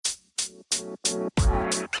Yo,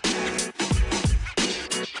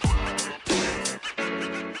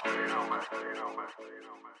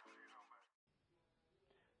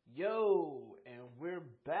 and we're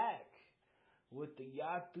back with the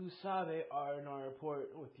Yatu Sabe R&R report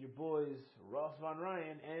with your boys Ross Von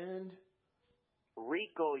Ryan and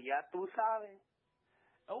Rico, ya tú sabes.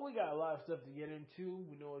 oh, we got a lot of stuff to get into.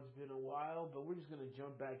 We know it's been a while, but we're just gonna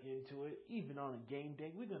jump back into it. Even on a game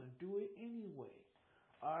day, we're gonna do it anyway.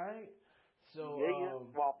 All right. So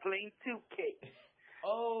while playing 2K.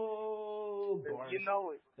 Oh, bars. You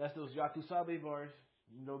know it. That's those Yatu Sabe bars.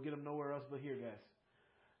 You don't get them nowhere else but here, guys.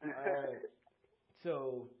 Alright,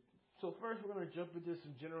 so first we're gonna jump into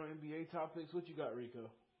some general NBA topics. What you got, Rico?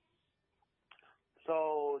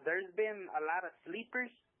 So there's been a lot of sleepers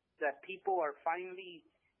that people are finally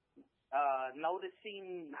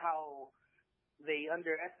noticing how they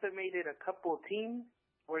underestimated a couple teams.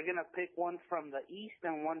 We're gonna pick one from the East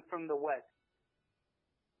and one from the West.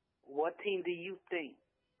 What team do you think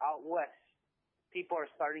out West people are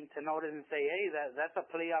starting to notice and say, hey, that's a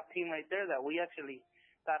playoff team right there that we actually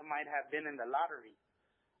thought might have been in the lottery?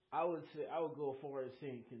 I would go forward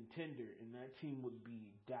saying contender, and that team would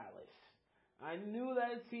be Dallas. I knew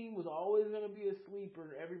that team was always going to be a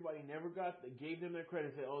sleeper. Everybody gave them their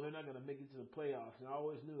credit, said, oh, they're not going to make it to the playoffs. And I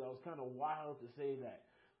always knew that was kind of wild to say that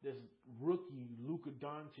this rookie Luka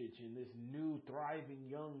Doncic and this new thriving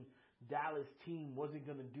young Dallas team wasn't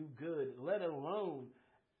going to do good, let alone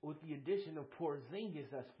with the addition of Porzingis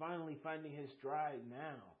that's finally finding his stride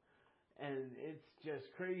now. And it's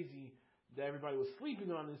just crazy that everybody was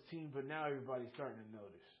sleeping on this team, but now everybody's starting to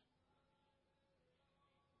notice.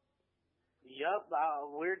 Yup,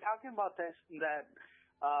 we were talking about that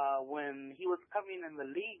when he was coming in the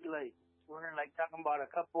league, like we were like talking about a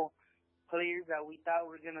couple players that we thought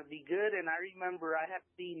were gonna be good, and I remember I had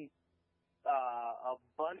seen a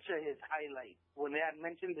bunch of his highlights. When they had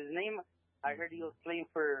mentioned his name, I heard he was playing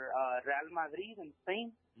for Real Madrid in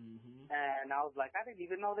Spain, and I was like, I didn't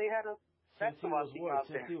even know they had a basketball team out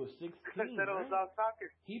there. Since he was 16, Instead of all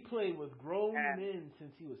soccer. He played with grown men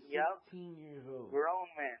since he was 16 years old. Grown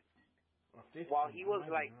men. Or 15. While he was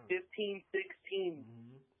like 15, 16.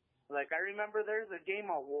 Like, I remember there's a game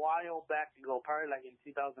a while back ago, probably like in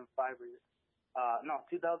 2005 or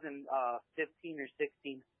 2015 or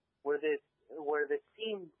 16, where this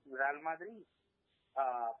team, Real Madrid,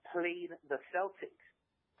 played the Celtics.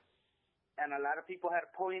 And a lot of people had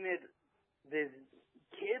pointed this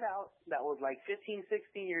kid out that was like 15,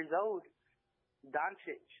 16 years old,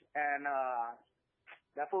 Doncic, and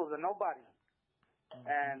that fool's a nobody.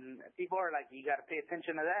 And people are like, you got to pay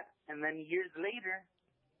attention to that. And then years later,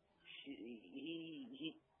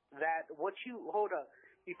 hold up,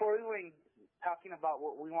 before we were talking about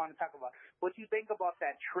what we want to talk about, what do you think about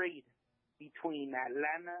that trade between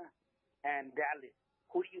Atlanta and Dallas?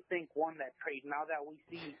 Who do you think won that trade? Now that we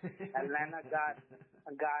see Atlanta got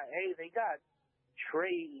they got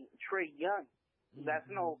Trae Young. That's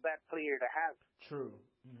no bad player to have. True.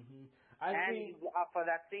 Off of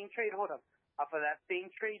that same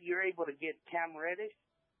trade, you're able to get Cam Reddish,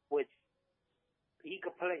 which he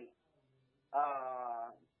could play.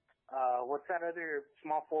 What's that other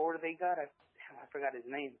small forward they got? I forgot his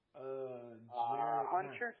name.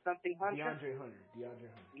 Hunter. DeAndre Hunter.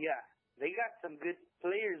 Yeah, they got some good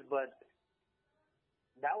players, but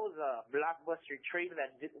that was a blockbuster trade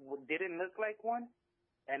that didn't look like one.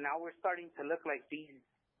 And now we're starting to look like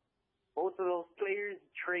both of those players,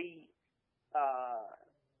 Trey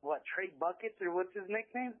Buckets, or what's his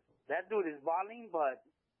nickname? That dude is balling, but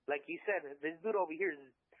like you said, this dude over here is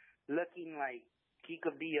looking like he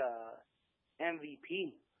could be a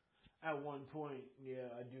MVP. At one point, yeah,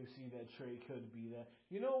 I do see that Trey could be that.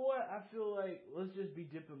 You know what? I feel like, let's just be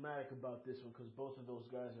diplomatic about this one, because both of those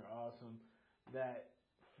guys are awesome. That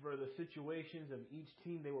for the situations of each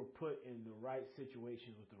team, they were put in the right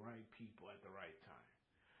situations with the right people at the right time.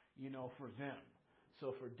 You know, for them.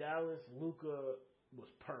 So for Dallas, Luka was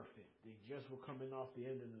perfect. They just were coming off the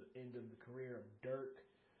end of the career of Dirk,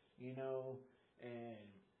 you know, and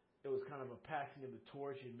it was kind of a passing of the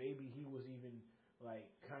torch, and maybe he was even like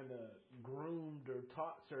kind of groomed or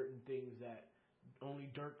taught certain things that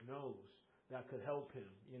only Dirk knows that could help him,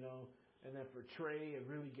 you know. And then for Trey, it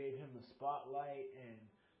really gave him the spotlight and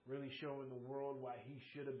really showing the world why he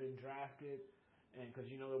should have been drafted. And because,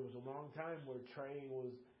 you know, there was a long time where Trey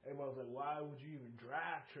was, everybody was like, why would you even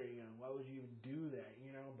draft Trae Young? Why would you even do that,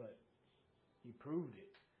 you know? But he proved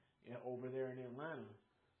it, you know, over there in Atlanta.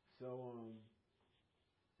 So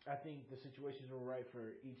I think the situations were right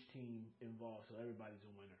for each team involved, so everybody's a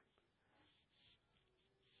winner.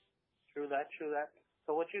 True that.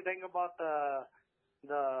 So what you think about the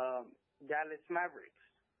Dallas Mavericks.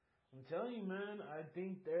 I'm telling you, man, I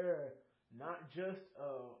think they're not just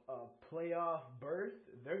a playoff berth.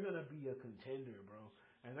 They're going to be a contender, bro.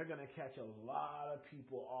 And they're going to catch a lot of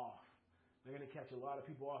people off. They're going to catch a lot of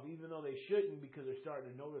people off, even though they shouldn't because they're starting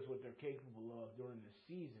to notice what they're capable of during the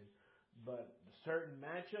season. But certain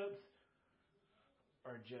matchups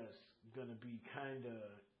are just going to be kind of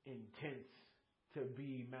intense to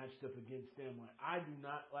be matched up against them. Like, I do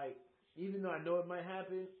not like, even though I know it might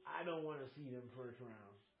happen, I don't want to see them first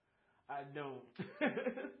round. I don't.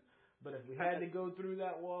 But if we had to go through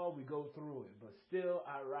that wall, we go through it. But still,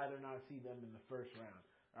 I'd rather not see them in the first round.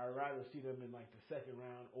 I'd rather see them in like the second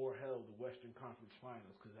round or hell, the Western Conference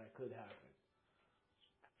Finals, because that could happen.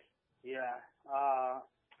 Yeah.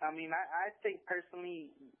 I mean, I think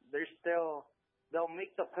personally they'll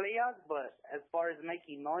make the playoffs, but as far as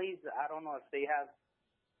making noise, I don't know if they have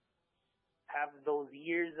those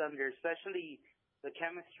years under, especially the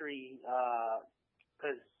chemistry,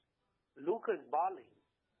 because Luka's balling.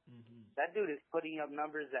 Mm-hmm. That dude is putting up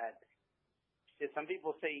numbers that some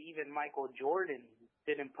people say even Michael Jordan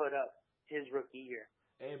didn't put up his rookie year.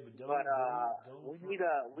 Hey, but we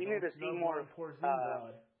need to see more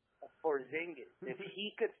Porzingis. If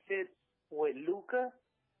he could fit with Luka,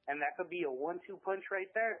 and that could be a 1-2 punch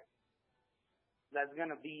right there, that's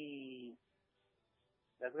gonna be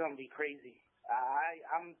crazy.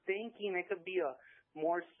 I'm thinking it could be a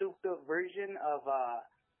more souped up version of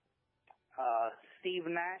Steve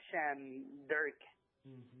Nash and Dirk.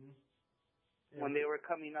 Mm-hmm. Yeah. When they were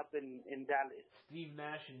coming up in Dallas. Steve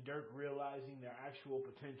Nash and Dirk realizing their actual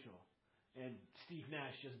potential. And Steve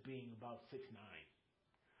Nash just being about 6'9".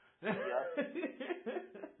 Yep.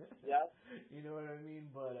 Yep. You know what I mean?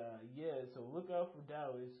 But, yeah, so look out for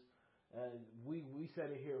Dallas. We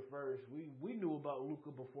said it here first. We knew about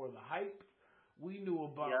Luka before the hype. We knew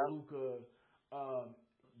about Luka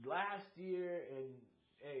last year. And,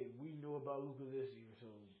 hey, we knew about Luka this year. So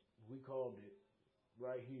we called it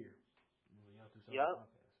right here. Yep.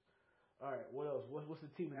 All right. What else? What's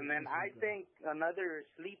the team? And then I think another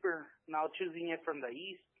sleeper, now choosing it from the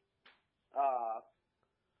East,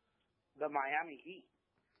 the Miami Heat.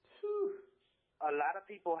 Whew. A lot of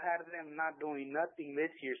people had them not doing nothing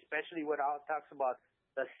this year, especially with all talks about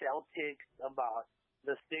the Celtics, about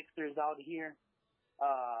the Sixers out here,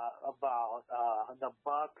 about the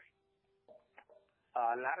Bucks.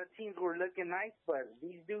 A lot of teams were looking nice, but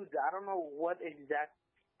these dudes, I don't know what exact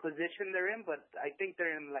position they're in, but I think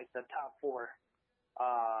they're in like the top 4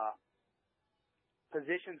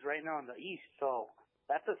 positions right now in the East. So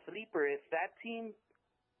that's a sleeper. If that team,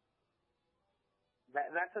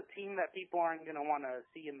 that's a team that people aren't going to want to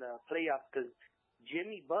see in the playoffs because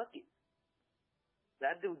Jimmy Bucket,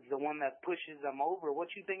 that dude's the one that pushes them over. What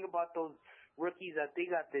you think about those rookies that they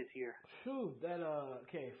got this year? Shoot,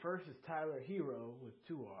 okay, first is Tyler Hero with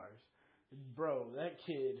 2 R's. Bro, that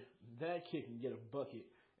kid can get a bucket.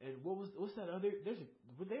 And what's that other? They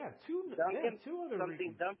have two. Duncan, they have 2 other.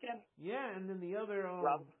 Something Duncan. Yeah, and then the other.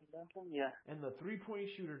 Robinson Duncan. Yeah. And the 3-point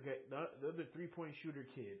shooter, the other 3-point shooter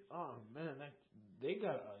kid. Oh man, they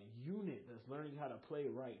got a unit that's learning how to play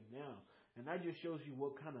right now, and that just shows you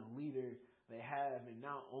what kind of leader they have, and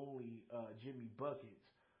not only Jimmy Buckets,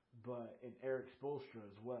 but and Eric Spoelstra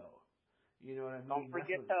as well. You know what I mean? Don't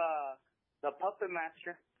forget the puppet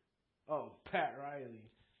master. Oh, Pat Riley.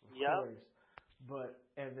 Of course. But,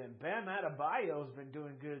 and then Bam Adebayo's been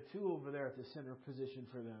doing good too over there at the center position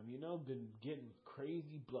for them. You know, been getting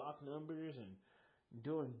crazy block numbers and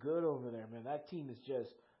doing good over there, man. That team is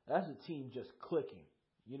that's a team just clicking.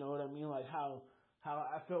 You know what I mean? Like how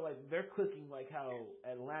I feel like they're clicking like how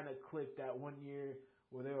Atlanta clicked that one year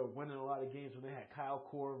where they were winning a lot of games when they had Kyle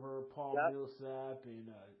Korver, Paul Millsap, and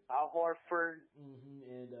Al Horford. Mm-hmm,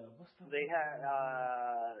 and what's the they had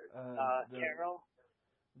Carroll.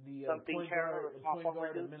 The point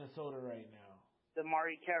guard in Minnesota right now.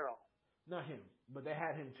 DeMarre Carroll. Not him, but they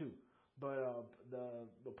had him too. But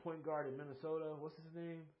the point guard in Minnesota, what's his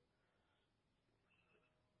name?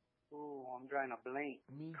 Ooh, I'm trying to blank.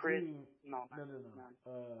 Me Chris? too. No.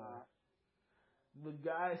 The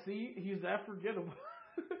guy, see, he's that forgettable.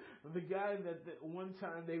 The guy that one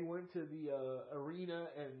time they went to the arena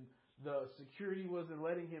and the security wasn't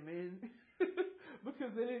letting him in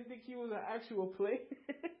because they didn't think he was an actual player.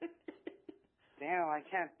 Damn, I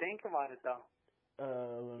can't think about it though.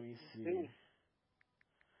 Let me see. Dude,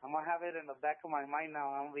 I'm gonna have it in the back of my mind now.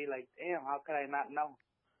 I'm gonna be like, damn, how could I not know?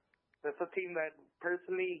 That's a team that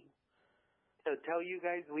personally, to tell you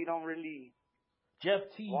guys, we don't really Jeff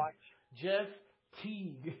Teague. Watch. Jeff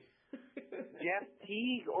Teague. Jeff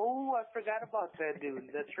Teague. Oh, I forgot about that dude.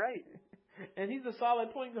 That's right. And he's a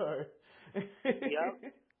solid point guard.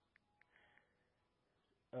 Yep.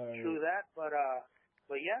 right. True that, but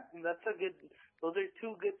yeah, that's a good. Those are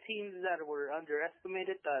two good teams that were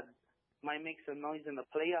underestimated that might make some noise in the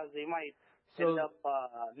playoffs. They might end up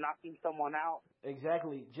knocking someone out.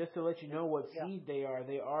 Exactly. Just to let you know what Yeah. seed they are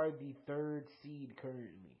the third seed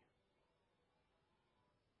currently.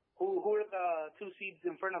 Who are the two seeds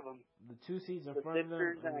in front of them? The two seeds in The front of them.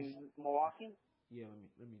 Sixers and Milwaukee. Yeah,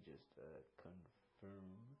 let me just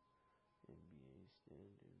confirm NBA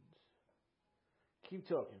standings. Keep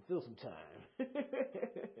talking. Fill some time.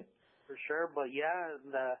 For sure, but yeah,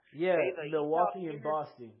 the Milwaukee and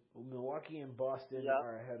Boston. Milwaukee and Boston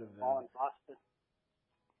are ahead of them. Oh, in Boston.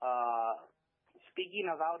 Speaking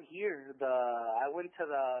of out here, I went to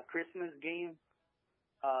the Christmas game,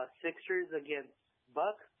 Sixers against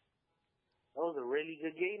Bucks. That was a really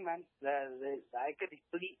good game, man. I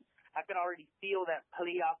could already feel that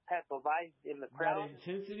playoff type of vibe in the crowd.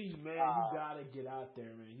 That intensity, man. You gotta get out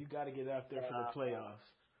there, man. You gotta get out there for the playoffs.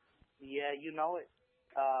 Yeah, you know it.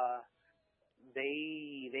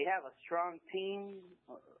 They have a strong team.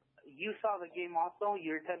 You saw the game also.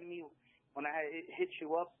 You were telling me when I hit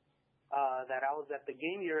you up that I was at the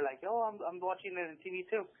game. You're like, oh, I'm watching it on TV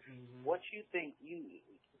too. Mm-hmm. What you think?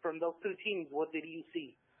 From those two teams, what did you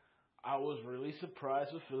see? I was really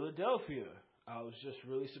surprised with Philadelphia. I was just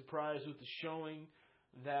really surprised with the showing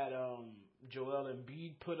that Joel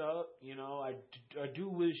Embiid put up. You know, I do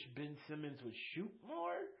wish Ben Simmons would shoot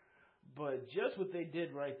more, but just what they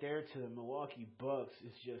did right there to the Milwaukee Bucks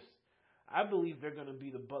is just, I believe they're going to be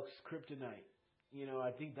the Bucks' kryptonite. You know, I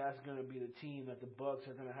think that's going to be the team that the Bucks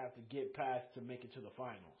are going to have to get past to make it to the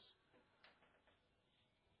finals.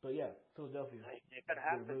 But yeah, Philadelphia,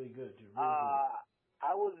 they're really good. They're really good.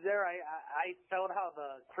 I was there. I felt how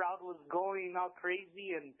the crowd was going all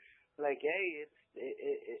crazy and like, hey,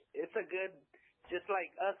 it's a good, just like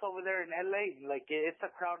us over there in LA. Like it's a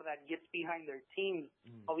crowd that gets behind their teams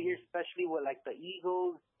over here, especially with like the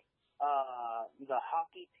Eagles, the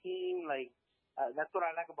hockey team. Like that's what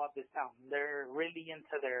I like about this town. They're really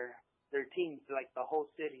into their teams, like the whole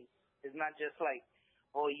city. It's not just like,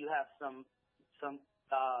 oh, you have some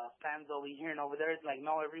fans over here and over there. It's like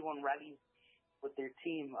no, everyone rallies with their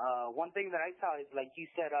team. One thing that I saw is, like you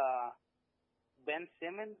said, Ben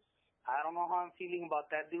Simmons. I don't know how I'm feeling about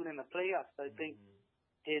that dude in the playoffs. I think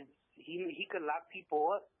he could lock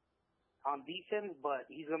people up on defense, but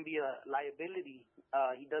he's going to be a liability.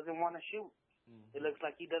 He doesn't want to shoot. It looks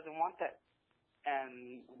like he doesn't want that.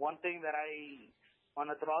 And one thing that I want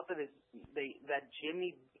to throw out there is that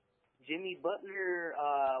Jimmy Butler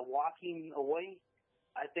walking away,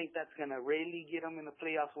 I think that's going to really get him in the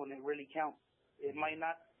playoffs when it really counts. It might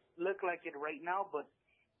not look like it right now, but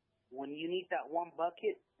when you need that one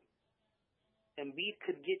bucket, Embiid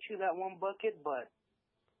could get you that one bucket, but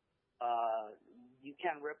you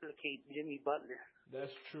can't replicate Jimmy Butler.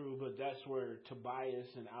 That's true, but that's where Tobias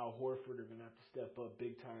and Al Horford are going to have to step up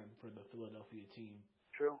big time for the Philadelphia team.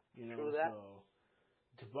 True. You know, true that. So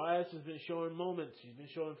Tobias has been showing moments. He's been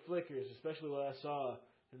showing flickers, especially what I saw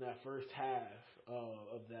in that first half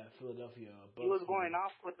of that Philadelphia Bucks. He was going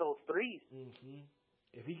off with those threes. Mm-hmm.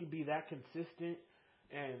 If he can be that consistent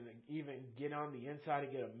and even get on the inside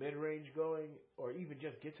and get a mid-range going, or even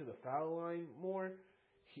just get to the foul line more,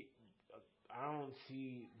 I don't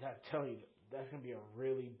see that. Telling you, that's going to be a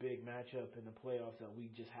really big matchup in the playoffs that we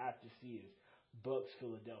just have to see is Bucks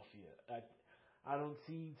Philadelphia. I don't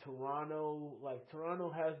see Toronto. Like, Toronto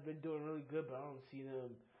has been doing really good, but I don't see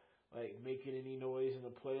them like making any noise in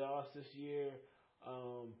the playoffs this year.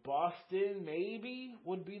 Boston maybe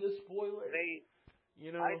would be the spoiler.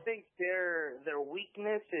 I think their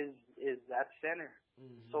weakness is at center.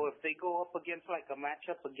 Mm-hmm. So if they go up against like a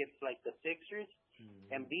matchup against like the Sixers,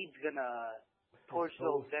 Embiid's gonna torch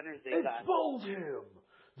those centers they got. Expose him.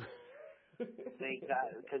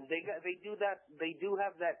 Because they do that. They do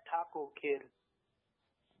have that Taco kid.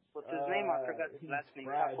 What's his name? I forgot his last name.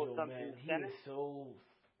 Fragile, Taco something. Man. He is so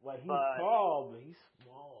he's tall, but he's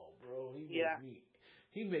small, bro.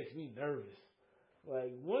 He makes me nervous.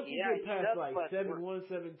 Like once you get past 7'1",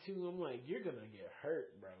 7'2", I'm like, you're gonna get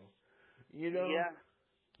hurt, bro. You know?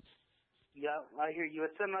 Yeah, I hear you.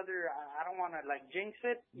 It's another. I don't want to like jinx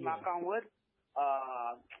it. Yeah. Knock on wood.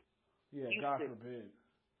 Houston. God forbid.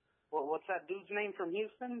 What's that dude's name from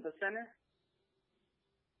Houston? The center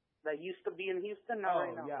that used to be in Houston.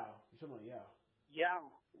 Right now. Yeah. You're talking about Yao. Yeah,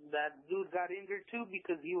 that dude got injured too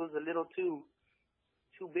because he was a little too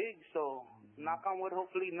big. So knock on wood.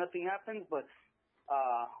 Hopefully nothing happens, but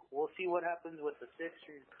we'll see what happens with the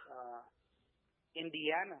Sixers.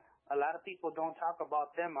 Indiana. A lot of people don't talk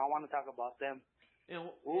about them. I want to talk about them.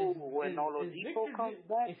 When Oladipo comes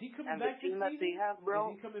back, is he coming back this season? That they have,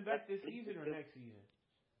 bro, is he coming back this season or next season?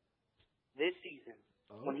 this season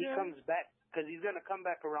when he Okay. comes back, because he's gonna come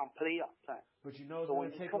back around playoff time. But you know it's So going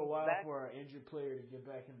when to he take a comes while back, for an injured player to get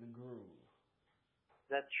back in the groove.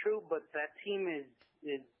 that's true. But that team is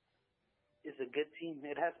a good team.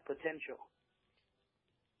 It has potential,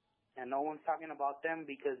 and no one's talking about them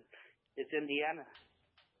because it's Indiana.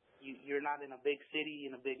 You're not in a big city,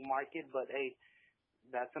 in a big market, but hey,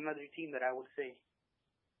 that's another team that I would say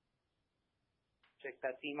check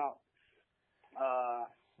that team out. All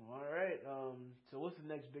right. So what's the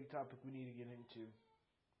next big topic we need to get into?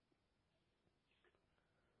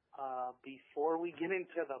 Before we get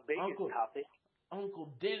into the biggest topic,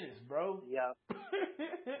 Uncle Dennis, bro. yeah.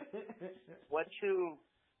 What you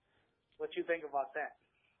think about that?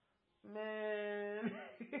 Man,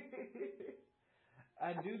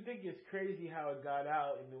 I do think it's crazy how it got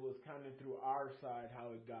out, and it was kind of through our side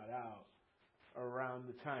how it got out around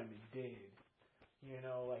the time it did. You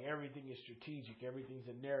know, like everything is strategic, everything's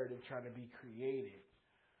a narrative trying to be created.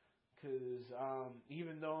 Because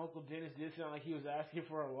even though Uncle Dennis did sound like he was asking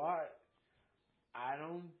for a lot, I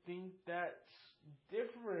don't think that's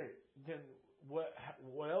different than what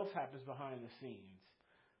else happens behind the scenes.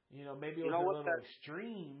 You know, maybe it was a little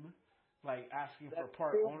extreme, like asking for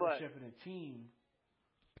part ownership in a team.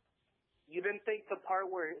 You didn't think the part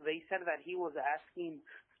where they said that he was asking,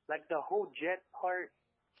 like the whole jet part,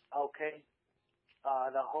 okay?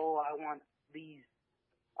 The whole I want these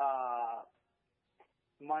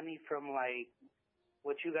money from like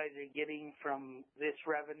what you guys are getting from this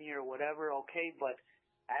revenue or whatever, okay, but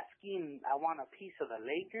asking I want a piece of the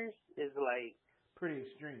Lakers is like pretty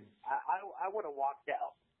extreme. I would have walked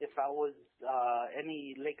out if I was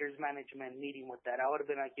any Lakers management meeting with that. I would have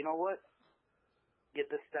been like, you know what? Get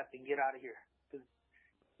this stuff and get out of here.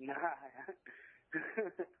 Nah.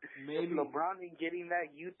 Maybe if LeBron ain't getting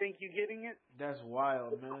that, you think you're getting it? That's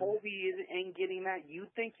wild, man. Kobe ain't getting that, you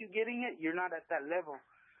think you're getting it? You're not at that level.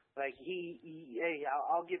 Like hey,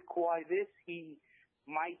 I'll give Kawhi this. He's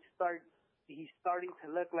starting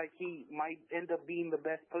to look like he might end up being the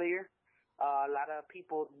best player. A lot of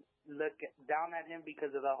people look down at him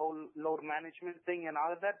because of the whole load management thing and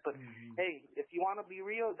all of that. But hey, if you want to be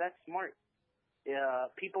real, that's smart.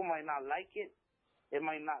 People might not like it. It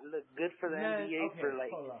might not look good for the NBA for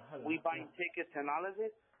like hold on, we buying tickets and all of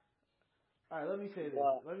it. All right, let me say this.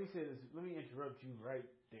 Let me interrupt you right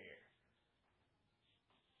there.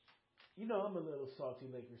 You know, I'm a little salty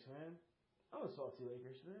Lakers fan. I'm a salty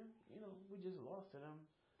Lakers fan. You know, we just lost to them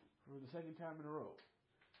for the second time in a row.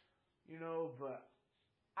 You know, but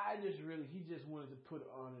he just wanted to put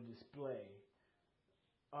on a display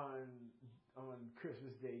on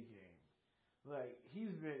Christmas Day game. Like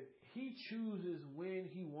he chooses when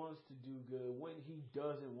he wants to do good, when he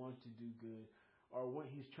doesn't want to do good, or when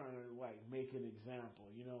he's trying to like make an example,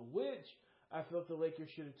 you know, which I felt the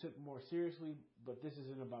Lakers should have took more seriously, but this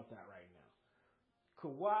isn't about that right now.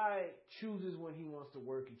 Kawhi chooses when he wants to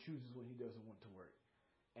work and chooses when he doesn't want to work.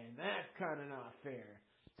 And that's kind of not fair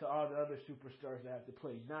to all the other superstars that have to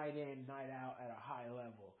play night in, night out at a high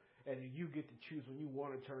level. And then you get to choose when you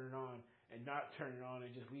want to turn it on and not turn it on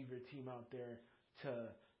and just leave your team out there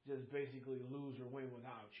to just basically lose or win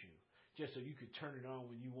without you. Just so you could turn it on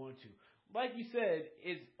when you want to. Like you said,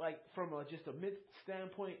 it's like from just a mid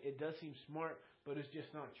standpoint, it does seem smart, but it's just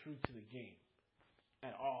not true to the game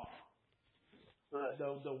at all.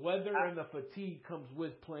 The weather and the fatigue comes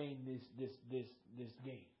with playing this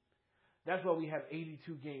game. That's why we have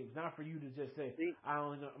 82 games, not for you to just say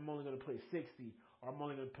I'm only going to play 60 or I'm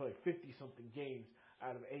only going to play 50 something games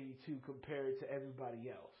out of 82 compared to everybody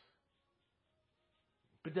else.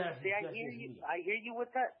 But that's I hear you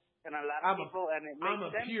with that. And a lot of people, and it makes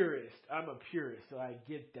sense. I'm a purist, so I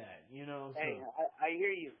get that, you know. So. Hey, I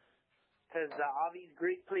hear you, because all these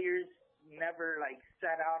great players never like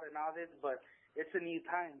sat out and all this, but it's a new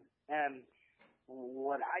time, and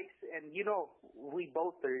you know, we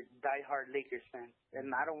both are diehard Lakers fans,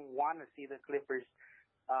 and I don't want to see the Clippers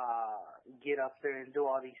get up there and do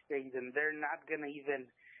all these things, and they're not gonna even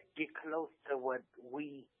get close to what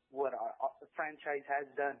our franchise has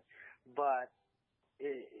done, but.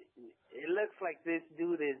 It looks like these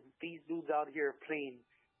dudes out here are playing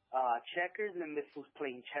checkers, and this was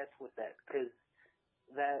playing chess with that, because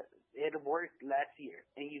that it worked last year,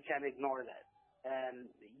 and you can't ignore that. And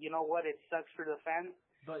you know what? It sucks for the fans.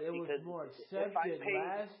 But it was more accepted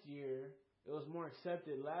last year. It was more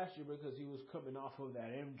accepted last year because he was coming off of that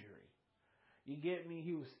injury. You get me?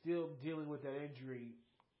 He was still dealing with that injury,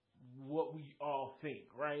 what we all think,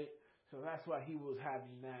 right? So that's why he was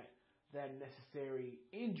having that necessary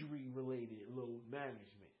injury-related load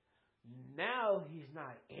management. Now he's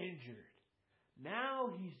not injured.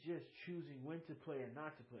 Now he's just choosing when to play or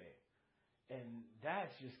not to play. And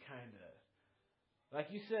that's just kind of,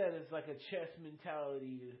 like you said, it's like a chess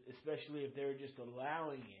mentality, especially if they're just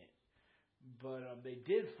allowing it. But they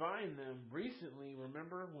did find them recently.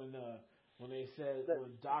 Remember when they said,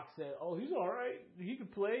 when Doc said, "Oh, he's all right. He can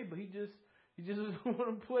play, but he just doesn't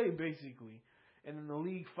want to play," basically. And then the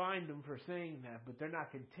league fined them for saying that, but they're not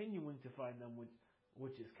continuing to fine them,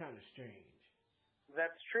 which is kind of strange.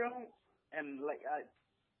 That's true. And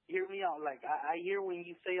hear me out. I hear when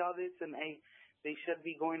you say all this, and hey, they should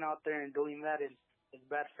be going out there and doing that, and it's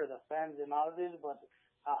bad for the fans and all this. But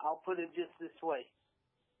I'll put it just this way: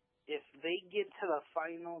 if they get to the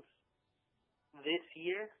finals this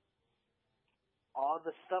year, all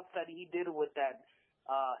the stuff that he did with that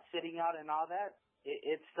sitting out and all that,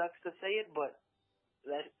 it sucks to say it, but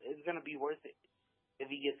that it's gonna be worth it if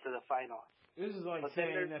he gets to the finals. This is like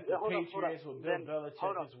saying that the Patriots with Bill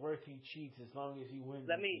Belichick is worth he cheats as long as he wins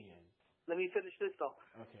at the end. Let me finish this though.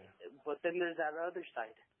 Okay. But then there's that other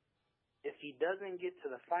side. If he doesn't get to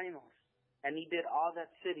the finals and he did all that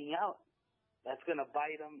sitting out, that's gonna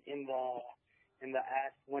bite him in the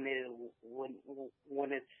ass when it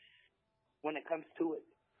comes to it.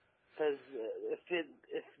 Because if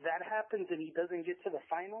that happens and he doesn't get to the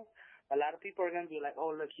final, a lot of people are gonna be like,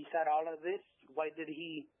 "Oh, look, he said all of this. Why did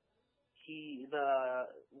he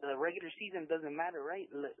the regular season doesn't matter, right?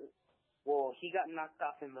 Well, he got knocked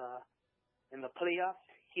off in the playoffs.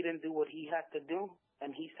 He didn't do what he had to do,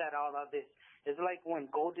 and he said all of this. It's like when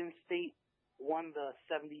Golden State won the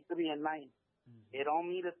 73-9. Mm-hmm. It don't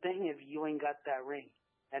mean a thing if you ain't got that ring.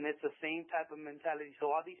 And it's the same type of mentality.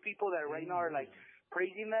 So all these people that right now are like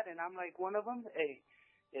praising that, and I'm like one of them. Hey,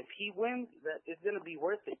 if he wins, that it's gonna be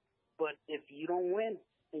worth it. But if you don't win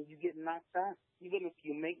and you get knocked out, even if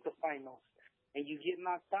you make the finals and you get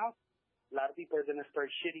knocked out, a lot of people are gonna start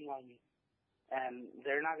shitting on you, and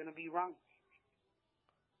they're not gonna be wrong.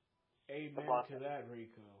 Amen to that,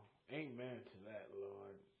 Rico. Amen to that,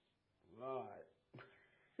 Lord.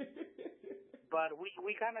 But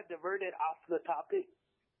we kind of diverted off the topic.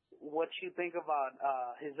 What you think about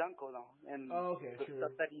his uncle, though, and the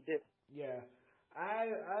stuff that he did? Yeah,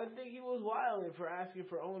 I think he was wilding for asking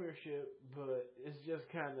for ownership, but it's just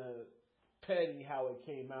kind of petty how it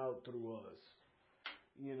came out through us.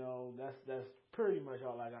 You know, that's pretty much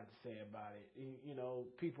all I got to say about it. You know,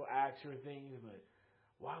 people ask for things, but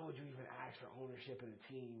why would you even ask for ownership in a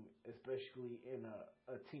team, especially in a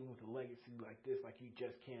team with a legacy like this? Like, you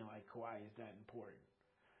just can't, like, Kawhi is that important.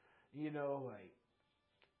 You know, like,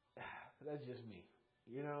 that's just me,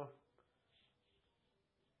 you know?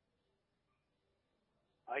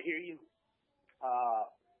 I hear you.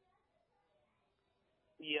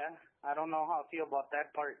 Yeah, I don't know how I feel about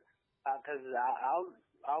that part, because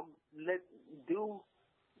I'll let do.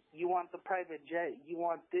 You want the private jet. You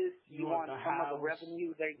want this. You want some of the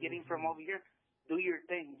revenue they're getting from over here. Do your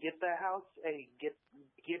thing. Get the house. Hey, get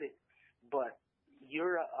it. But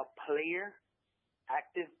you're a player,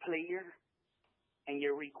 active player, and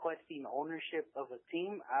you're requesting ownership of a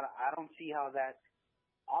team. I don't see how that.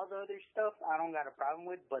 All the other stuff I don't got a problem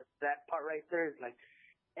with, but that part right there is like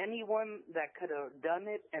anyone that could have done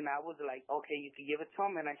it, and I was like, okay, you could give it to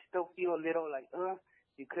him, and I still feel a little like,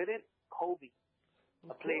 you couldn't. Kobe.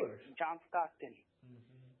 A player, John Stockton,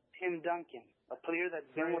 Tim Duncan, a player that's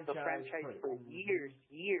been with the franchise for years.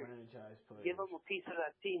 Give him a piece of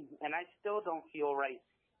that team, and I still don't feel right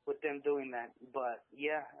with them doing that. But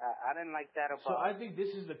yeah, I didn't like that about. So I think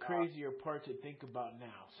this is the crazier part to think about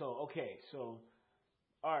now. So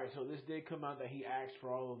all right, so this did come out that he asked for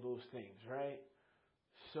all of those things, right?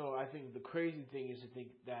 So I think the crazy thing is to think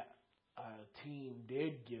that a team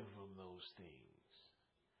did give him those things.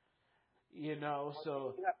 You know,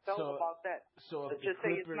 so about that. So if just the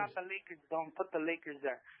Clippers, say it's not the Lakers. Don't put the Lakers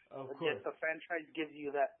there. Of course, just the franchise gives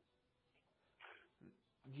you that.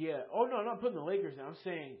 Yeah. Oh no, I'm not putting the Lakers there. I'm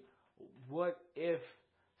saying, what if?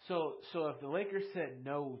 So if the Lakers said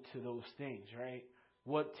no to those things, right?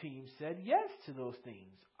 What team said yes to those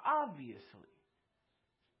things? Obviously.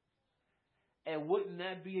 And wouldn't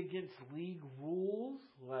that be against league rules,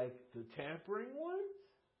 like the tampering ones?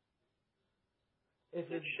 If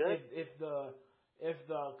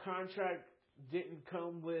the contract didn't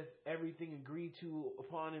come with everything agreed to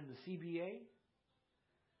upon in the CBA,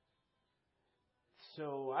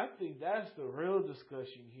 so I think that's the real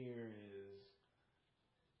discussion here is,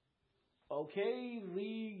 okay,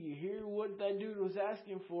 league, you hear what that dude was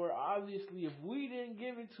asking for. Obviously, if we didn't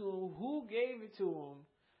give it to him, who gave it to him?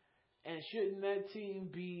 And shouldn't that team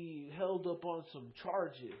be held up on some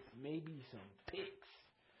charges, maybe some picks?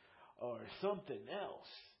 Or something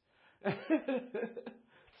else.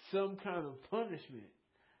 Some kind of punishment.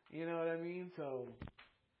 You know what I mean? So,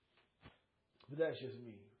 But that's just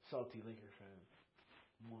me, salty Laker fan.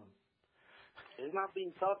 One. It's not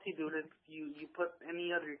being salty, dude. It's you put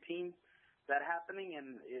any other team that happening,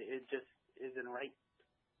 and it just isn't right.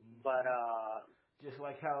 Mm-hmm. But just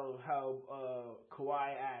like how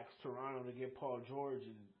Kawhi asked Toronto to get Paul George,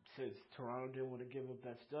 and since Toronto didn't want to give up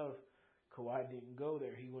that stuff, Kawhi didn't go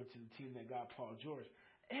there. He went to the team that got Paul George.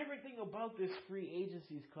 Everything about this free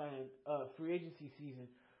agency season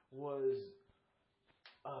was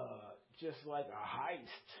just like a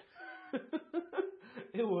heist.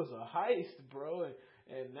 It was a heist, bro,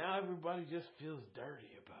 and now everybody just feels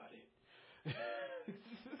dirty about it.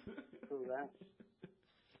 True that.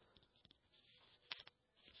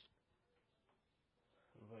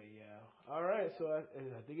 But yeah, all right. So I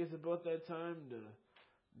think it's about that time to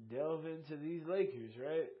delve into these Lakers,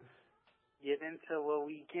 right? Get into what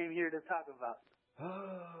we came here to talk about.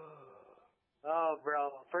 Oh,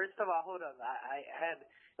 bro. First of all, hold up.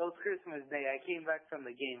 It was Christmas Day. I came back from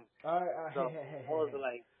the game. All right. So I was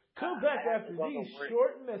like, come back after these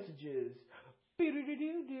short messages. And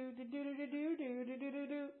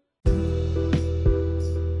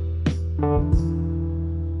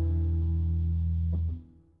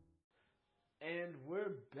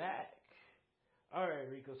we're back. All right,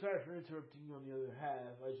 Rico. Sorry for interrupting you on the other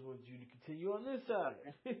half. I just wanted you to continue on this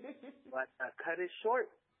side. But cut it short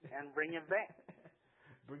and bring it back.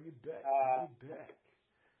 Bring it back. Bring it back.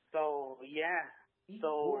 So, yeah.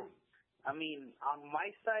 So, I mean, on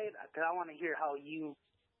my side, because I want to hear how's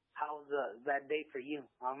that day for you.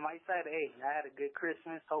 On my side, hey, I had a good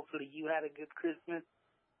Christmas. Hopefully you had a good Christmas.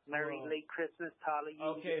 Merry late Christmas to all of you.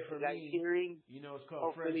 Okay, for me, hearing. You know, it's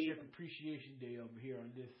called Friendship Appreciation Day over here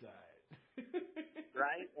on this side.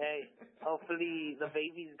 Right? Hey, hopefully the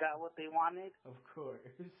babies got what they wanted. Of course.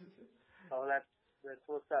 So that's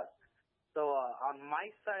what's up. So on my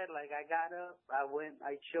side, like I got up, I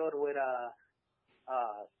chilled with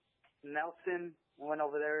Nelson, went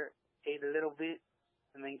over there, ate a little bit,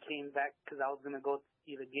 and then came back because I was gonna go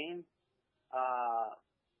see the game. I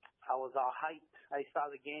was all hyped. I saw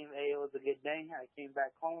the game. Hey, it was a good day. I came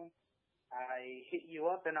back home. I hit you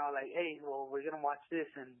up and I was like, hey, well, we're gonna watch this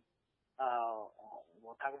and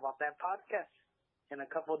we'll talk about that podcast in a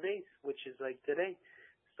couple of days, which is like today.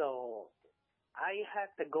 So I had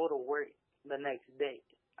to go to work the next day.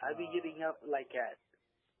 I'd be getting up like at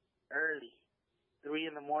early, 3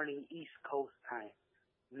 a.m. East Coast time,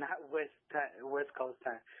 not West Coast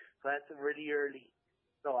time. So that's really early.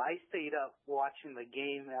 So I stayed up watching the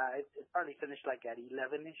game. It probably finished like at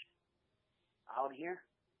 11-ish out here,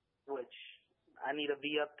 which I need to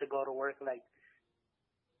be up to go to work like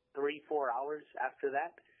 3-4 hours after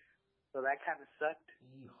that. So that kind of sucked.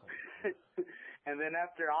 And then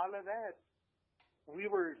after all of that, we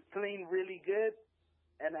were playing really good.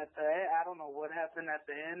 And at the end, I don't know what happened at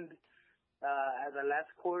the end, at the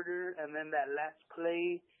last quarter, and then that last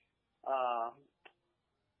play.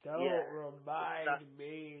 Don't remind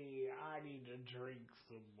me. I need to drink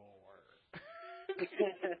some more.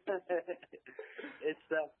 It's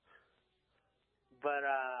But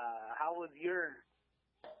how was your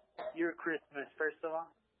Christmas, first of all?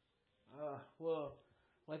 Well,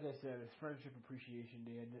 like I said, it's Friendship Appreciation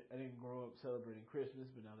Day. I didn't grow up celebrating Christmas,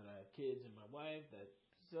 but now that I have kids and my wife that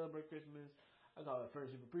celebrate Christmas, I call it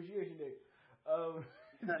Friendship Appreciation Day.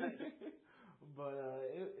 But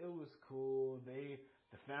it was cool. The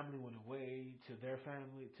family went away to their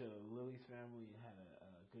family, to Lily's family, and had a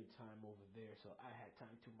good time over there. So I had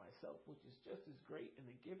time to myself, which is just as great and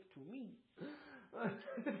a gift to me.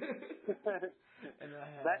 And I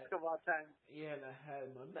had basketball time. Yeah, and I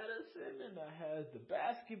had my medicine, and I had the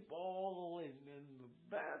basketball, and the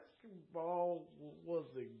basketball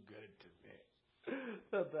wasn't good to me.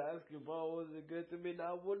 The basketball wasn't good to me,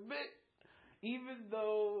 now I would admit. Even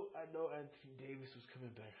though I know Anthony Davis was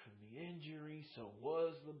coming back from the injury, so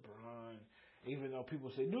was LeBron. Even though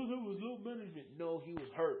people say, no, there was no management. No, he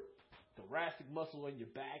was hurt. Thoracic muscle in your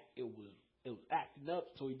back, it was acting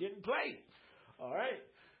up, so he didn't play. All right?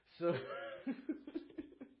 So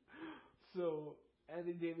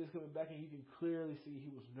Anthony Davis coming back, and you can clearly see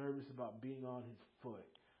he was nervous about being on his foot,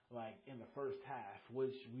 like in the first half,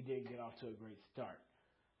 which we didn't get off to a great start.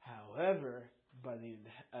 However, by the end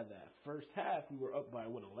of that first half, we were up by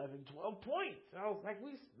 11, 12 points. And I was like,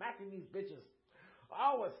 we smacking these bitches.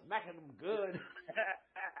 I was smacking them good.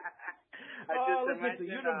 Look at the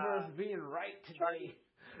universe being right today.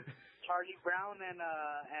 Charlie Brown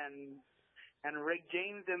and Rick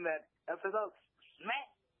James in that episode. Smack.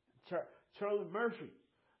 Charlie Murphy,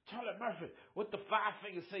 what the 5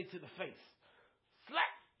 fingers say to the face?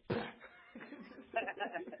 Slap.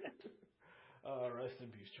 Rest in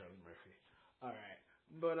peace, Charlie Murphy. All right,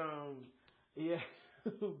 but Yeah,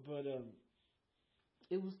 but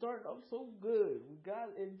it was starting off so good. We got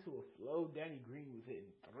into a flow. Danny Green was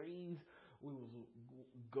hitting threes. We was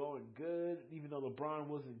going good, even though LeBron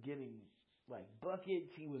wasn't getting like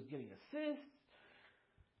buckets. He was getting assists.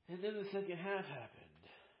 And then the second half happened,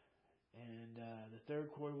 and the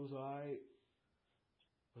third quarter was alright,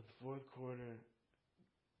 but the fourth quarter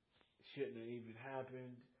shouldn't have even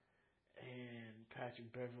happened. And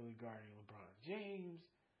Patrick Beverly guarding LeBron James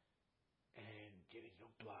and getting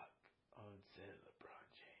a block on said LeBron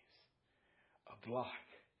James. A block.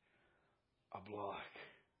 A block.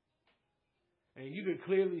 And you could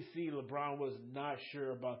clearly see LeBron was not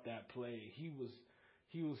sure about that play. He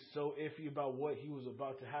was so iffy about what he was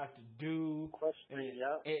about to have to do. Questioning,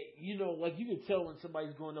 yeah. And you know, like you can tell when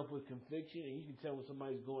somebody's going up with conviction, and you can tell when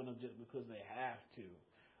somebody's going up just because they have to.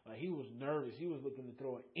 Like he was nervous. He was looking to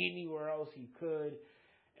throw it anywhere else he could,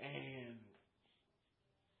 and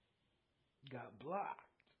got blocked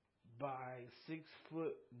by 6'0"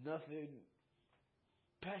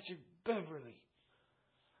 Patrick Beverly.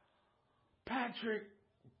 Patrick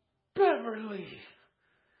Beverly.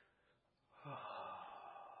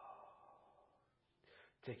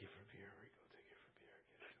 Take it from here, Rico. Take it from here.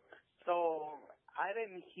 Get into it. So I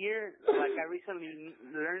didn't hear, like I recently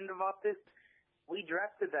learned about this. We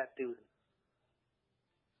drafted that dude.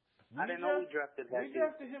 I didn't know we drafted that dude. We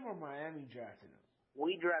drafted him or Miami drafted him?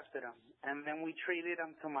 We drafted him, and then we traded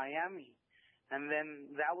him to Miami. And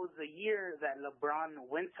then that was the year that LeBron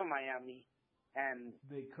went to Miami. And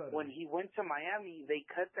when he went to Miami, they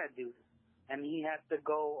cut that dude. And he had to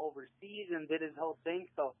go overseas and did his whole thing.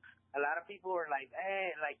 So a lot of people were like,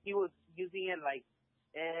 hey, like he was using it like,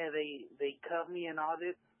 they cut me and all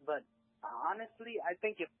this. But honestly, I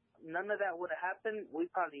think if none of that would have happened, we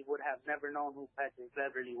probably would have never known who Patrick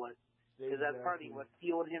Beverly was. Because that's probably what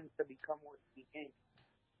fueled him to become what he became.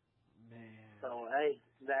 Man. So, hey,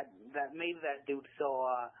 that made that dude. So,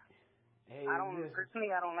 hey, I don't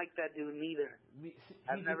like that dude neither.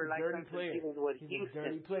 I've never liked him since he was with Houston. He's a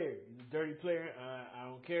dirty player. He's a dirty player. I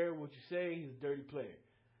don't care what you say. He's a dirty player.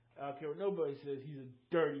 I don't care what nobody says. He's a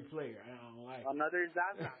dirty player. I don't like Another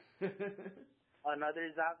Zaza.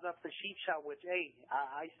 Another Zaza for Sheep Shop, which, hey,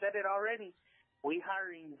 I said it already. We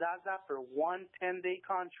hiring Zaza for 1 10-day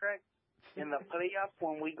contract in the playoffs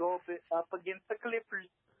when we go up against the Clippers.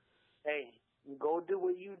 Hey, go do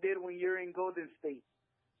what you did when you're in Golden State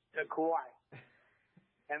to Kawhi.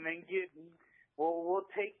 And then we'll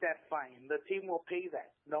take that fine. The team will pay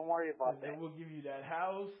that. Don't worry about that. And we'll give you that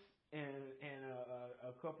house and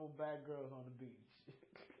a couple bad girls on the beach.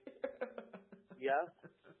 Yeah.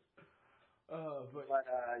 But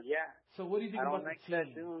yeah. So what do you think about the team?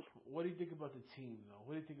 That dude. What do you think about the team, though?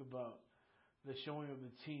 What do you think about the showing of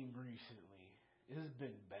the team recently? It has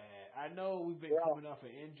been bad. I know we've been coming off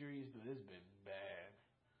of injuries, but it's been bad.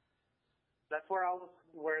 That's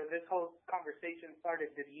where this whole conversation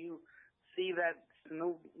started. Did you see that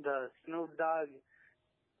the Snoop Dogg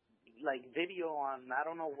like video on? I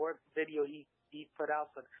don't know what video he put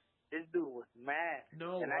out, but this dude was mad.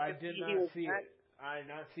 No, and I did not see it. I did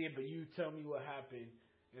not see it, but you tell me what happened.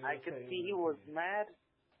 I could see he was mad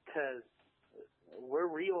because we're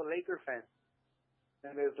real Laker fans,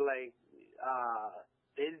 and it's like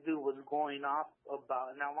this dude was going off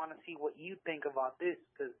about, and I want to see what you think about this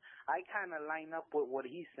because I kind of line up with what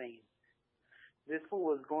he's saying. This fool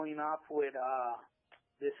was going off with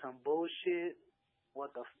this some bullshit,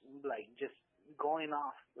 just going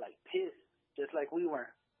off like pissed, just like we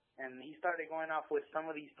were. And he started going off with some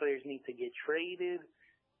of these players need to get traded.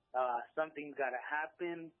 Something's got to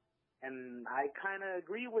happen. And I kind of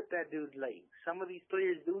agree with that dude. Like, some of these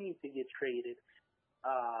players do need to get traded.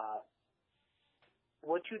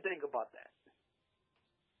 What you think about that?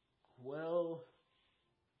 Well,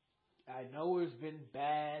 I know it's been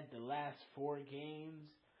bad the last 4 games,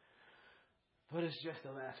 but it's just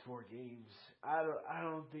the last 4 games. I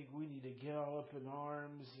don't think we need to get all up in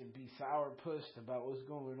arms and be sourpussed about what's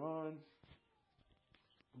going on.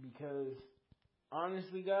 Because,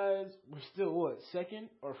 honestly, guys, we're still, what, second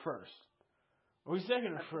or first? Are we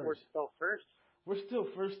second or first? We're still first. We're still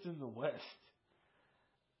first in the West.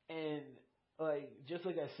 And, just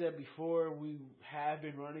like I said before, we have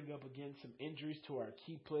been running up against some injuries to our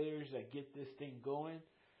key players that get this thing going.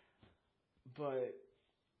 But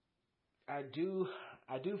I do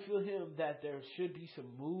feel him that there should be some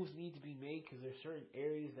moves need to be made because there's certain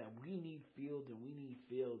areas that we need filled and we need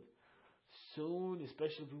filled soon,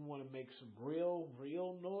 especially if we want to make some real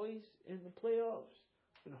noise in the playoffs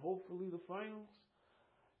and hopefully the finals.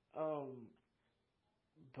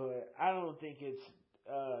 But I don't think it's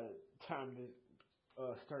time to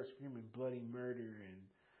start screaming bloody murder and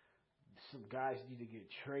some guys need to get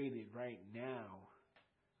traded right now.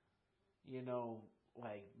 You know,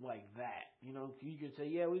 like that. You know, you could say,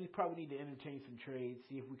 yeah, we probably need to entertain some trades,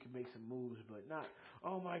 see if we can make some moves, but not,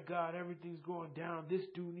 oh my God, everything's going down. This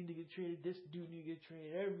dude need to get traded. This dude need to get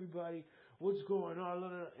traded. Everybody, what's going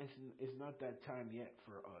on? It's not that time yet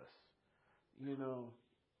for us. You know,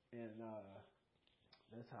 and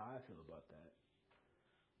that's how I feel about that.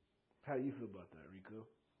 How do you feel about that, Rico?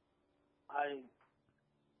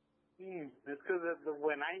 It's because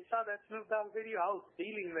when I saw that Snoop Dogg video, I was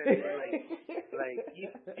feeling that like you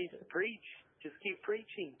preach, just keep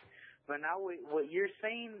preaching. But now what you're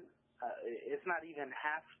saying, it's not even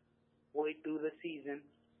halfway through the season.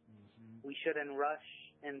 Mm-hmm. We shouldn't rush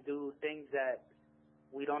and do things that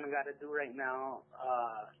we don't got to do right now.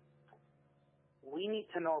 We need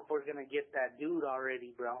to know if we're gonna get that dude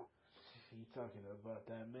already, bro. You talking about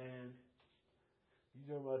that man? You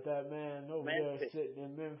talking about that man over there sitting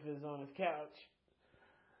in Memphis on his couch?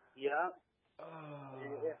 Yeah.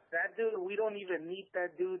 If that dude, we don't even need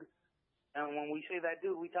that dude. And when we say that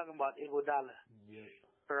dude, we talking about Iguodala. Yep.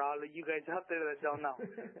 For all of you guys out there that don't know.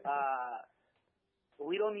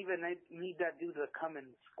 We don't even need that dude to come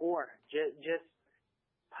and score. Just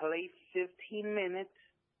play 15 minutes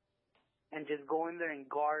and just go in there and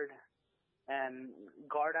guard at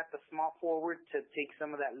the small forward to take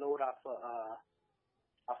some of that load off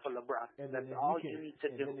of LeBron. And that's all you need to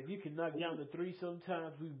do. And if you can knock down the three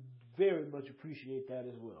sometimes, we very much appreciate that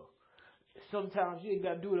as well. Sometimes you ain't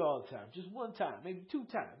got to do it all the time. Just one time, maybe two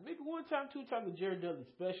times. Maybe one time, two times the Jared Dudley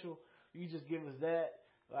special. You just give us that.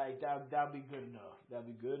 Like, that'll be good enough. That'll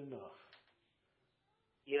be good enough.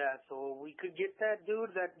 Yeah, so we could get that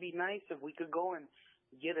dude. That'd be nice if we could go and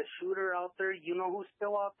get a shooter out there. You know who's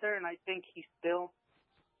still out there? And I think he still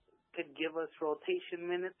could give us rotation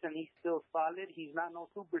minutes, and he's still solid. He's not no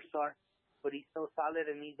superstar, but he's still solid,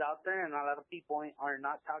 and he's out there, and a lot of people are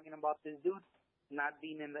not talking about this dude not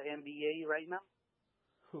being in the NBA right now.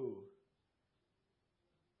 Who?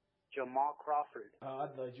 Jamal Crawford. I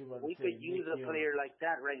thought you were about to say we could use a player like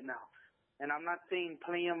that right now. And I'm not saying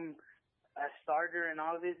play him as starter and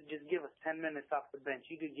all of this. Just give us 10 minutes off the bench.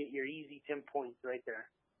 You could get your easy 10 points right there.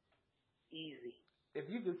 Easy. If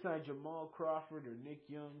you could sign Jamal Crawford or Nick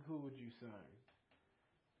Young, who would you sign?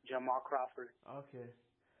 Jamal Crawford. Okay.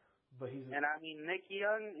 But and I mean, Nick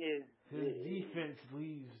Young is... His defense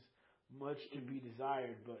leaves much to be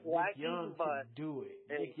desired, but Nick Young can do it.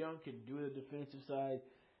 Nick Young can do the defensive side,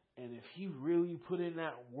 and if he really put in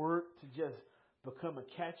that work to just become a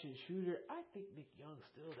catch and shooter, I think Nick Young's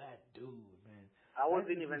still that dude, man. I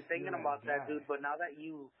wasn't even thinking about that dude, but now that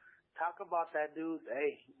you talk about that dude,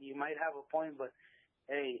 hey, you might have a point, but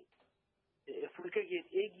hey, if we could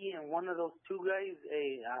get Iggy and one of those two guys,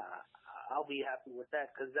 hey, I'll be happy with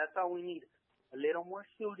that, because that's all we need. A little more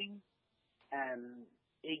shooting and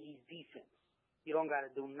Iggy's defense. You don't got to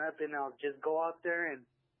do nothing else. Just go out there and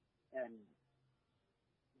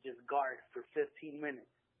just guard for 15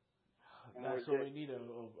 minutes. That's what we need,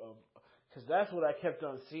 because that's what I kept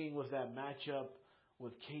on seeing was that matchup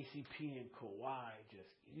with KCP and Kawhi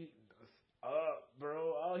just eating us up,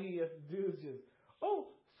 bro. All he has to do is just,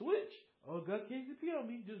 switch. Got KCP on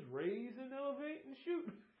me. Just raise and elevate and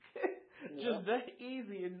shoot. Just that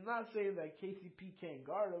easy. And not saying that KCP can't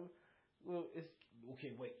guard him. Well, it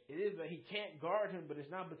is that he can't guard him, but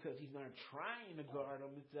it's not because he's not trying to guard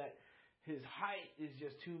him. It's that his height is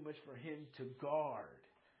just too much for him to guard.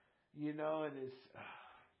 You know, and it's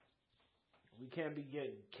we can't be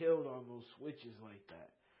getting killed on those switches like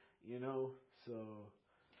that. You know, so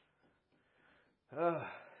I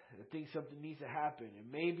think something needs to happen,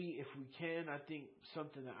 and maybe if we can, I think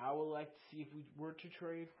something that I would like to see if we were to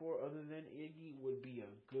trade for, other than Iggy, would be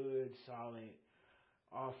a good, solid,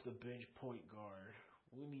 off the bench point guard.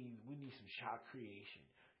 We need some shot creation.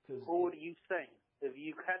 Who do you think? If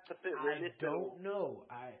you had to fit, I don't know.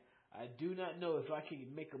 I do not know if I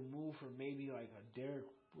could make a move for maybe like a Derrick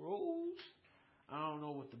Rose. I don't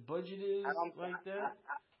know what the budget is like that.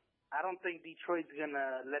 I don't think Detroit's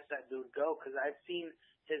gonna let that dude go, because I've seen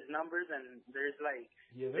his numbers, and there's like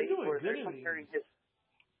they're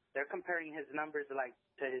comparing his numbers like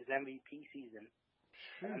to his MVP season,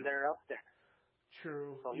 True. And they're up there.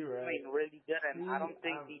 True, so you're right. He's playing really good, and I don't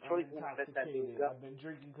think Detroit's gonna let that dude go. I've been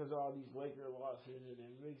drinking because of all these Laker losses, and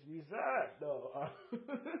it makes me sad, though.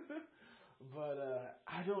 But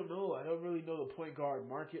I don't know. I don't really know the point guard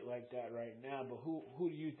market like that right now. But who do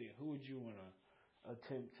you think? Who would you want to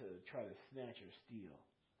attempt to try to snatch or steal?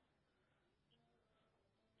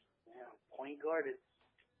 Yeah, point guard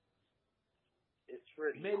it's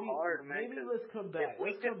really hard, man. Maybe let's come back.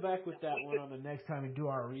 Let's come back with that one on the next time and do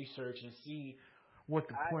our research and see what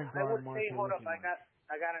the point I guard would market say, hold up, looking like.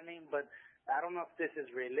 I got a name, but I don't know if this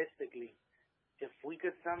is realistically. If we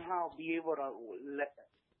could somehow be able to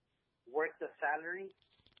work the salary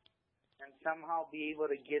and somehow be able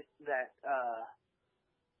to get that,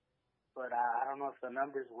 but I don't know if the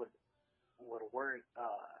numbers would work.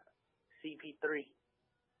 CP3.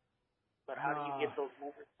 But how do you get those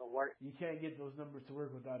numbers to work? You can't get those numbers to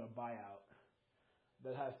work without a buyout.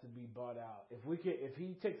 That has to be bought out. If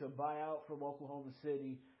he takes a buyout from Oklahoma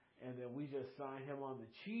City and then we just sign him on the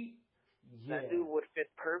cheap, yeah. That dude would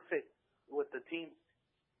fit perfect with the team.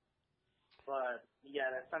 But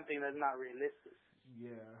yeah, that's something that's not realistic.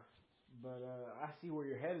 Yeah. But I see where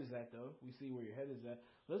your head is at, though. We see where your head is at.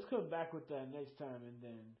 Let's come back with that next time, and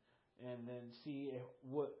then see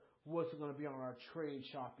what's going to be on our trade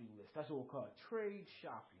shopping list. That's what we'll call it, trade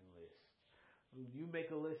shopping list. You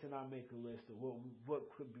make a list, and I make a list of what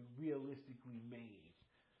could be realistically made.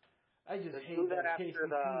 I just Let's hate do that KCP. after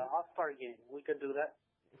the All-Star game. We could do that.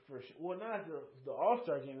 For sure. Well, not the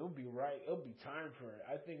All-Star game. It'll be right. It'll be time for it.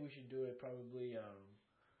 I think we should do it probably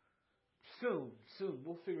soon.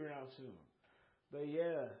 We'll figure it out soon. But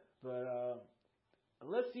yeah,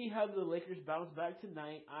 let's see how the Lakers bounce back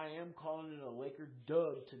tonight. I am calling it a Laker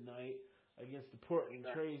dub tonight against the Portland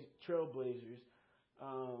Trailblazers.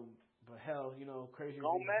 But hell, crazier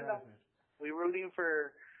things happen. We're rooting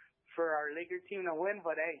for our Laker team to win,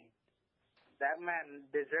 but hey, that man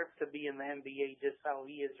deserves to be in the NBA just how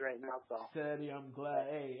he is right now. So Steady, I'm glad.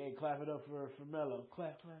 Hey, clap it up for Melo.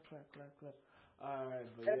 Clap. All right,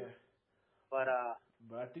 but yeah. But I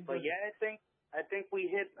think. But yeah, I think we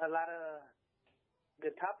hit a lot of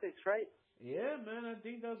good topics, right? Yeah, man. I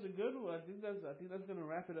think that's a good one. I think that's gonna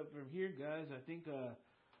wrap it up from here, guys. I think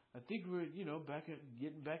we're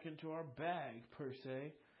getting back into our bag per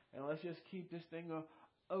se, and let's just keep this thing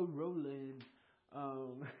rolling.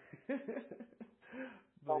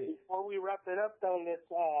 But before we wrap it up, though, let's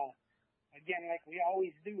again, like we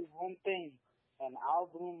always do, one thing: an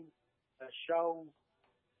album, a show,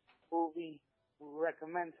 movie.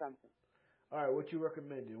 Recommend something. All right, what you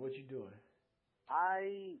recommending? What you doing?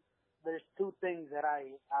 There's two things that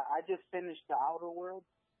I just finished the Outer Worlds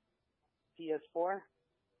PS4.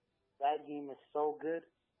 That game is so good,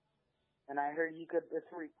 and I heard it's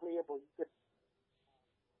replayable. You could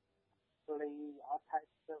play all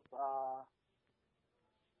types of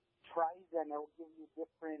tries, and it'll give you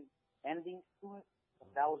different endings to it. But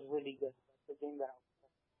that was really good. That's the game that I was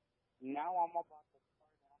playing. Now I'm about to start.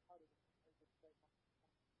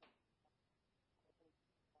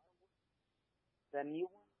 The new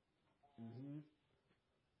one.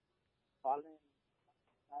 Fallen.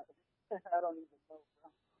 I don't even know,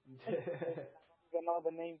 bro. I don't even know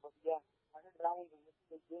the name, but yeah, I heard that one's a really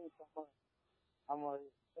good game. So I'm gonna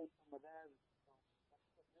play some of that. So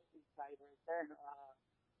that's the side right there.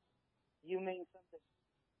 You name something.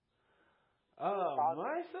 On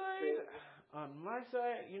my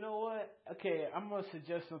side, you know what? Okay, I'm gonna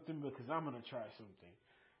suggest something because I'm gonna try something.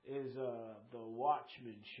 Is the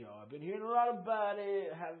Watchmen show. I've been hearing a lot about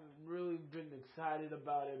it. Haven't really been excited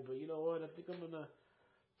about it, but you know what? I think I'm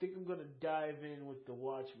gonna dive in with the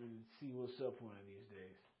Watchmen and see what's up one of these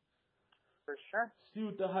days. For sure. See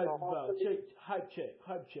what the hype about. Hype check.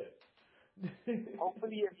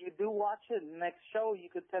 Hopefully, if you do watch it next show, you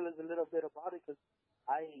could tell us a little bit about it, because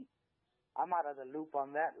I'm out of the loop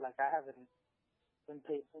on that. Like, I haven't been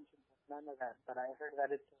paying attention to none of that, but I heard that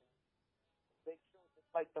it's a big show, just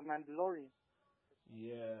like The Mandalorian.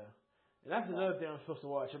 Yeah. And that's another thing I'm supposed to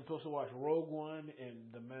watch. I'm supposed to watch Rogue One and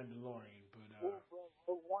The Mandalorian, but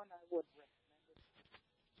Rogue One, I would recommend it.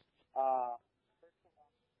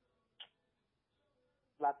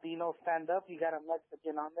 Latino stand up, you got a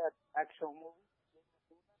Mexican on that actual movie.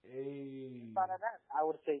 Hey. Out of that, I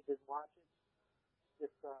would say just watch it.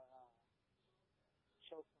 Just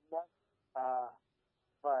show some love.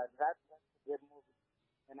 But that's a good movie.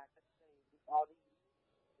 And I could say all these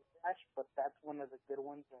trash, but that's one of the good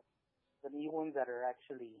ones, the new ones that are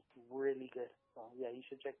actually really good. So yeah, you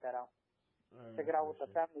should check that out. Check it out with the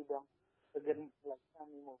family, bro. It's a good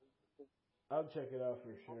family movie. I'll check it out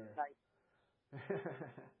for sure. Nice.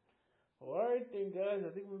 Well, all right then, guys. I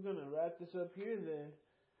think we're gonna wrap this up here then.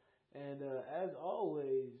 And as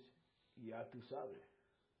always, ya tu sabes.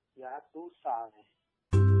 Ya tu sabes.